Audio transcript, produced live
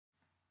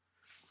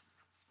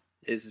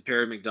This is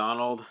Perry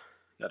McDonald.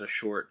 Got a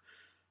short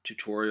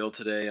tutorial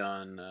today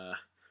on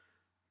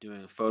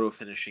doing a photo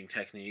finishing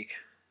technique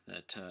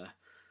that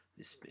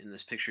in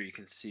this picture you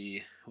can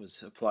see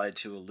was applied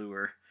to a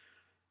lure.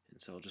 And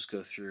so I'll just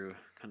go through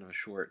kind of a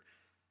short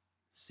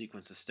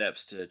sequence of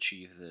steps to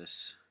achieve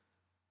this.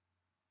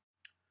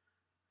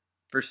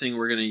 First thing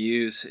we're going to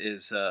use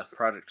is a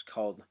product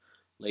called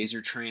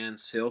LaserTran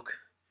Silk,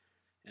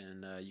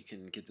 and you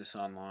can get this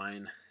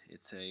online.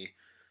 It's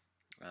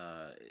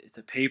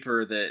a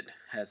paper that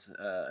has,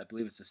 I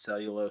believe it's a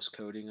cellulose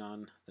coating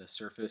on the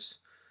surface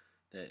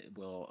that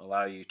will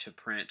allow you to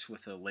print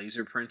with a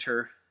laser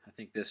printer. I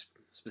think this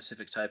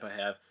specific type I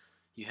have,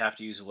 you have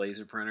to use a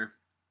laser printer,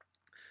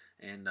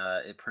 and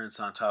it prints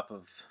on top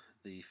of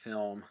the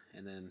film,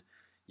 and then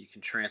you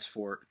can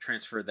transfer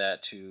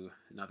that to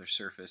another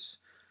surface,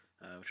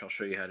 which I'll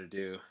show you how to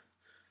do.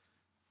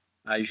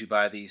 I usually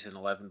buy these in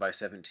 11 by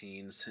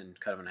 17s and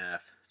cut them in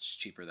half. It's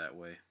cheaper that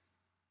way.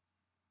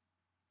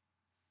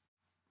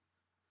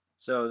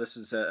 So this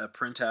is a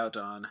printout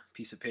on a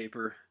piece of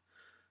paper,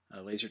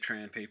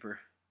 LaserTran paper,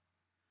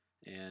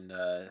 and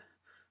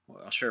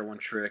I'll share one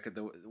trick.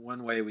 The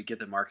one way we get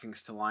the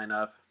markings to line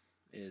up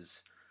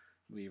is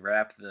we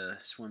wrap the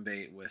swim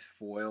bait with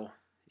foil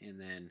and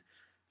then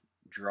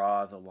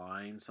draw the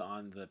lines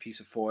on the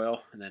piece of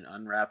foil and then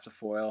unwrap the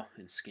foil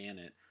and scan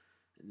it,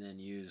 and then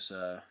use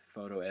a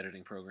photo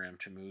editing program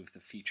to move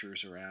the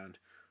features around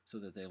so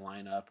that they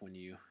line up when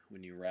you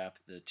wrap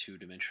the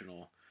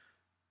two-dimensional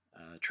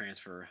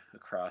transfer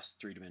across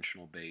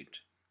three-dimensional bait.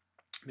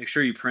 Make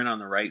sure you print on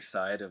the right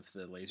side of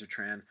the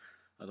LaserTran,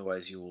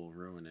 otherwise you will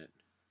ruin it.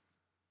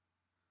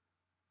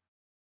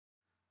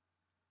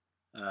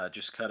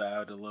 Just cut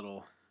out a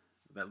little,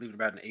 leave it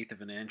about 1/8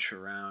 of an inch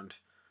around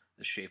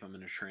the shape I'm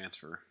going to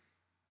transfer.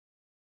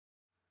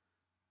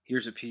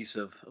 Here's a piece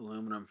of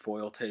aluminum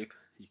foil tape.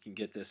 You can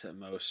get this at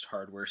most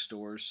hardware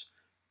stores.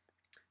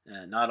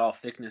 Not all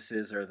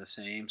thicknesses are the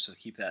same, so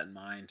keep that in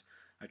mind.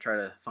 I try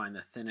to find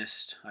the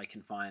thinnest I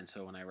can find,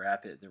 so when I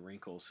wrap it, the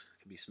wrinkles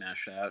can be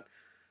smashed out.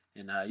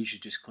 And you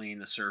should just clean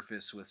the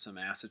surface with some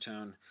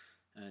acetone,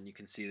 and you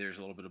can see there's a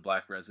little bit of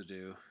black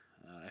residue.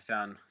 I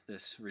found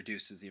this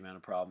reduces the amount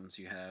of problems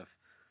you have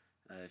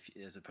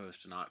as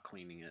opposed to not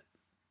cleaning it.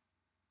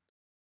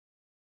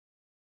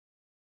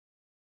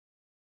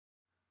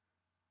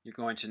 You're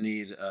going to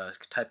need a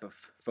type of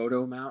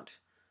photo mount.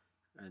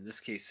 In this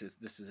case,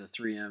 this is a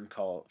 3M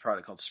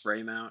product called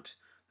Spray Mount.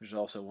 There's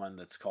also one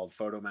that's called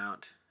Photo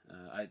Mount.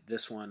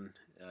 This one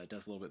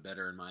does a little bit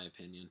better in my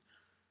opinion.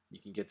 You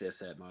can get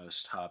this at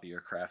most hobby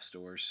or craft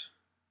stores.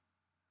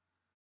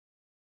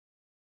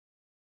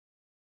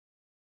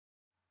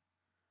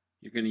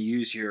 You're going to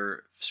use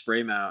your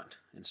spray mount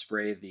and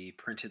spray the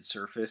printed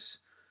surface.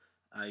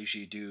 I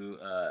usually do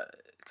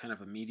kind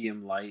of a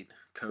medium light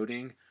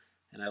coating,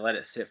 and I let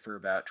it sit for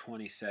about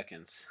 20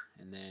 seconds,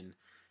 and then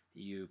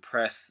you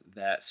press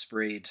that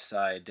sprayed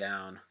side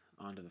down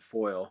onto the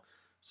foil.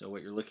 So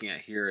what you're looking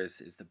at here is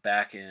the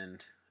back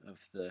end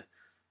of the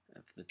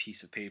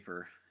piece of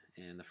paper,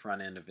 and the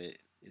front end of it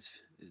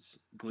is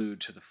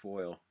glued to the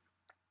foil.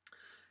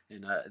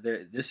 And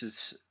this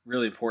is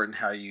really important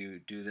how you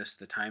do this,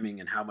 the timing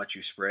and how much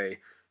you spray.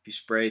 If you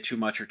spray too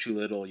much or too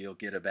little, you'll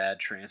get a bad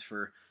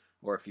transfer.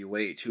 Or if you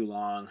wait too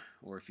long,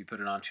 or if you put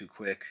it on too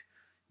quick,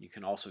 you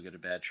can also get a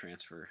bad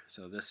transfer.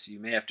 So this, you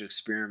may have to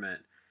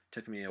experiment. It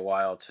took me a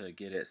while to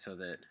get it so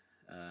that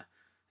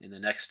in the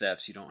next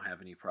steps you don't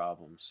have any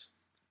problems.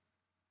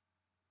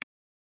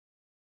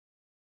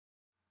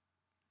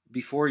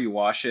 Before you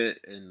wash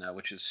it, and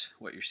which is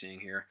what you're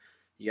seeing here,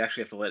 you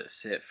actually have to let it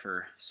sit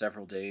for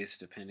several days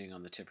depending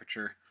on the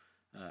temperature.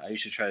 I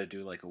usually try to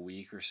do like a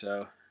week or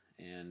so,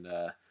 and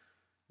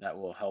that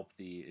will help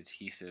the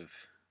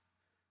adhesive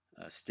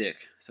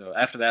stick. So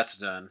after that's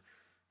done,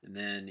 and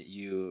then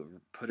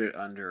you put it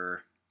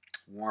under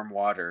warm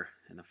water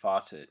in the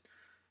faucet,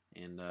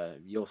 and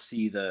you'll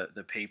see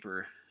the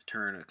paper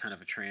turn a kind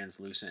of a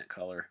translucent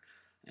color,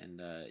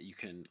 and you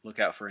can look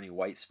out for any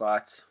white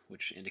spots,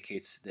 which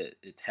indicates that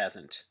it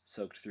hasn't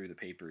soaked through the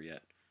paper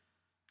yet.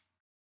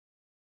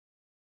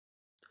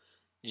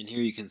 And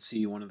here you can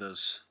see one of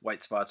those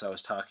white spots I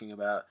was talking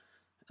about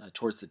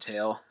towards the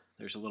tail.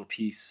 There's a little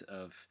piece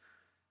of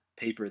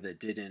paper that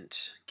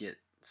didn't get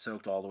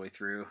soaked all the way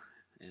through,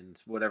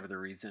 and whatever the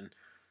reason.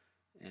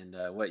 And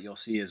what you'll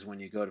see is when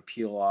you go to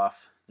peel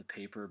off the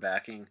paper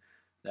backing,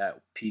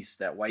 that piece,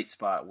 that white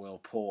spot, will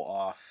pull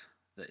off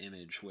the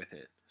image with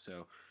it.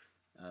 So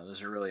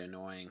those are really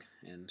annoying,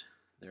 and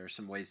there are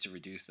some ways to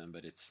reduce them,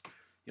 but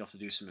you'll have to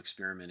do some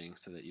experimenting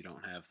so that you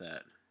don't have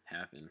that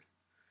happen.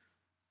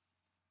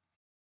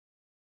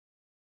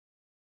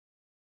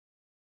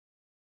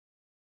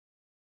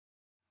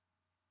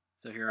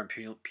 So here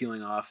I'm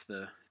peeling off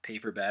the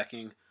paper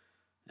backing,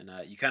 and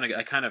I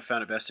kind of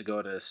found it best to go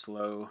at a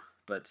slow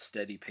but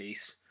steady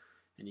pace,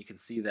 and you can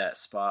see that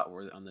spot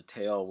where on the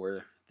tail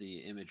where the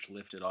image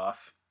lifted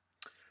off.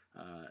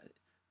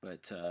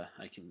 But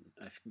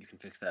you can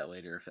fix that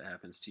later if it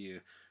happens to you.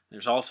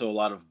 There's also a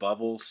lot of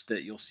bubbles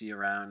that you'll see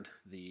around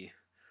the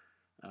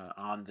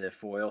on the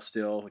foil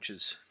still, which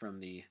is from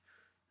the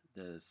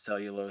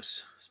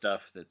cellulose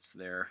stuff that's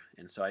there.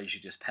 And so I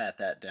usually just pat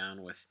that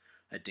down with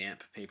a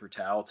damp paper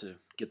towel to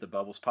get the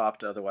bubbles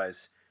popped.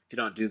 Otherwise, if you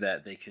don't do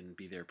that, they can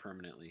be there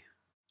permanently.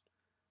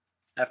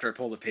 After I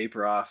pull the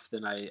paper off,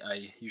 then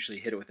I usually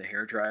hit it with a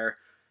hair dryer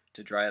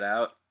to dry it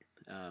out.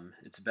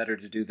 It's better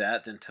to do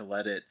that than to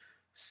let it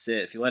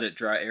sit. If you let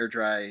it air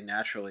dry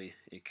naturally,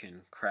 it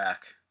can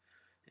crack,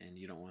 and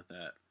you don't want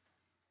that.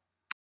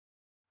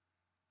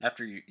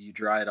 After you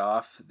dry it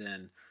off,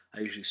 then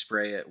I usually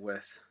spray it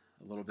with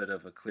a little bit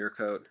of a clear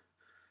coat.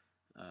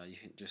 You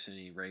can just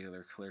any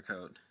regular clear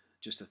coat,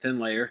 just a thin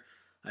layer.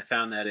 I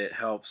found that it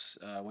helps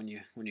when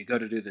you go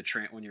to do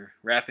when you're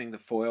wrapping the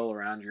foil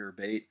around your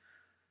bait,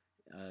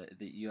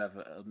 that you have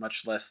a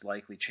much less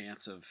likely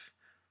chance of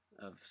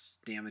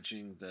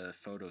damaging the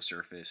photo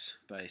surface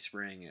by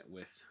spraying it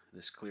with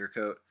this clear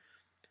coat.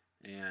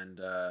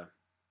 And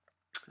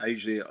I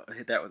usually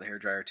hit that with a hair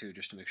dryer too,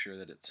 just to make sure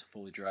that it's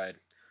fully dried.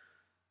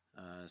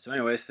 So,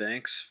 anyways,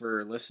 thanks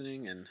for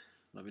listening, and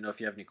let me know if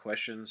you have any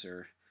questions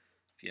or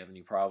if you have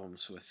any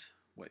problems with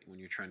when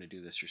you're trying to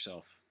do this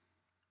yourself.